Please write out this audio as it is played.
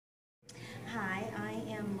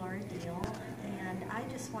Diehl, and I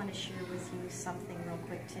just want to share with you something real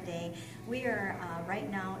quick today. We are, right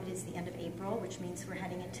now, it is the end of April, which means we're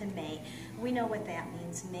heading into May. We know what that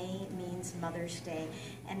means. May means Mother's Day,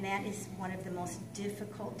 and that is one of the most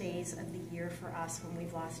difficult days of the year for us when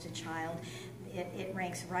we've lost a child. It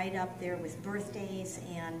ranks right up there with birthdays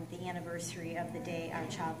and the anniversary of the day our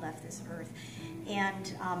child left this earth.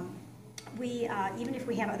 And we, even if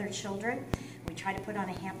we have other children, we try to put on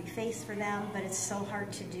a happy face for them, but it's so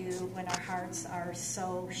hard to do when our hearts are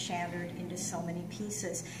so shattered into so many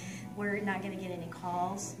pieces. We're not going to get any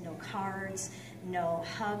calls, no cards, no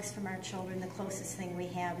hugs from our children. The closest thing we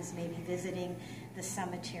have is maybe visiting the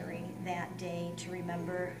cemetery that day to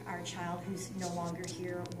remember our child who's no longer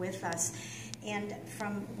here with us. And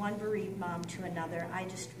from one bereaved mom to another, I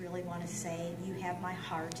just really want to say you have my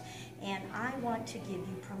heart, and I want to give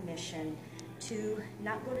you permission to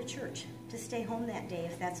not go to church, to stay home that day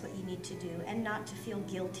if that's what you need to do, and not to feel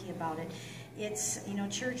guilty about it. It's, you know,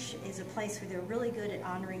 church is a place where they're really good at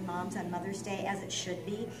honoring moms on Mother's Day, as it should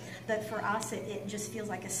be, but for us it just feels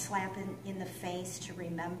like a slap in the face to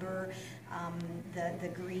remember the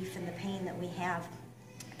grief and the pain that we have.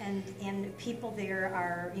 And people there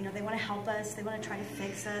are, you know, they want to help us, they want to try to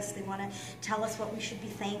fix us, they want to tell us what we should be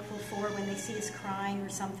thankful for when they see us crying or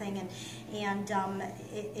something, and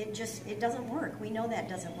it doesn't work. We know that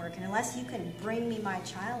doesn't work, and unless you can bring me my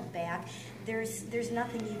child back, there's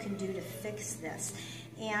nothing you can do to fix this.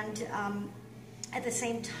 And at the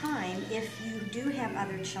same time, if you do have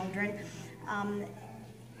other children,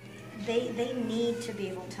 they need to be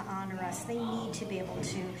able to honor us. They need to be able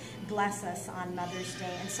to bless us on Mother's Day.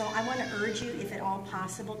 And so I want to urge you, if at all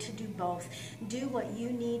possible, to do both. Do what you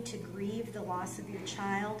need to grieve the loss of your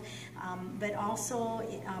child, but also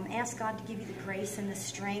ask God to give you the grace and the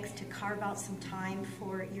strength to carve out some time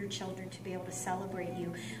for your children to be able to celebrate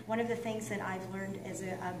you. One of the things that I've learned as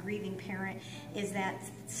a grieving parent is that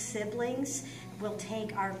siblings will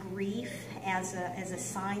take our grief as a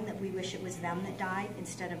sign that we wish it was them that died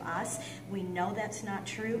instead of us. We know that's not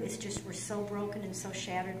true. It's just we're so broken and so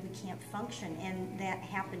shattered we can't function, and that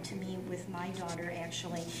happened to me with my daughter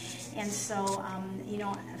actually. And so you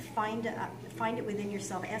know, find it within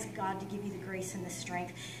yourself. Ask God to give you the grace and the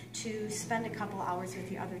strength to spend a couple hours with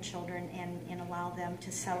your other children and allow them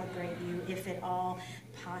to celebrate you if at all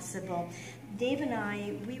possible. Dave and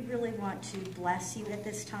I, we really want to bless you at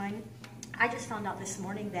this time. I just found out this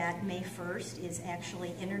morning that May 1st is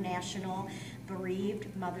actually International Bereaved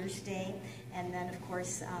Mother's Day, and then of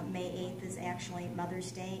course May 8th is actually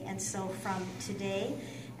Mother's Day. And so from today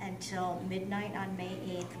until midnight on May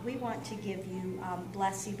 8th, we want to give you,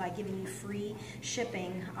 bless you by giving you free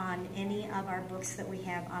shipping on any of our books that we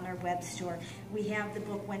have on our web store. We have the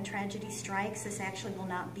book When Tragedy Strikes. This actually will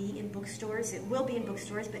not be in bookstores. It will be in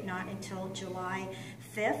bookstores, but not until July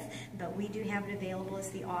 5th, but we do have it available as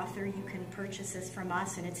the author. You can purchase this from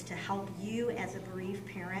us, and it's to help you as a bereaved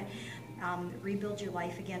parent rebuild your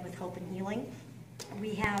life again with hope and healing.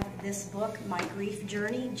 We have this book, My Grief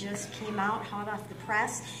Journey, just came out hot off the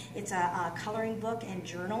press. It's a coloring book and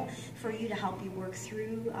journal for you to help you work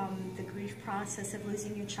through the grief process of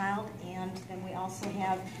losing your child. And then we also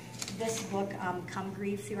have this book, Come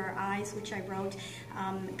Grieve Through Our Eyes, which I wrote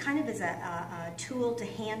kind of as a tool to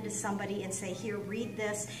hand to somebody and say, here, read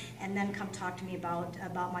this, and then come talk to me about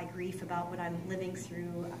my grief, about what I'm living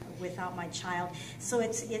through without my child. So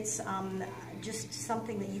it's just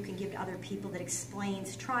something that you can give to other people that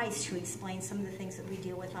tries to explain some of the things that we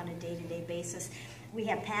deal with on a day-to-day basis. We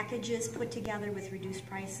have packages put together with reduced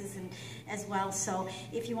prices and as well. So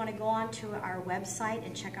if you want to go on to our website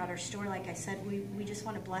and check out our store, like I said, we just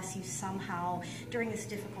want to bless you somehow during this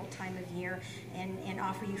difficult time of year and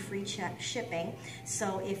offer you free shipping.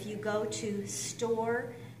 So if you go to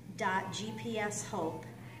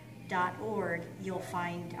store.gpshope.org, you'll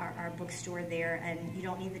find our bookstore there, and you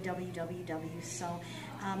don't need the www. So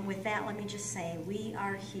with that, let me just say, we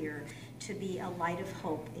are here to be a light of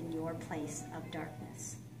hope in your place of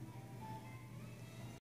darkness.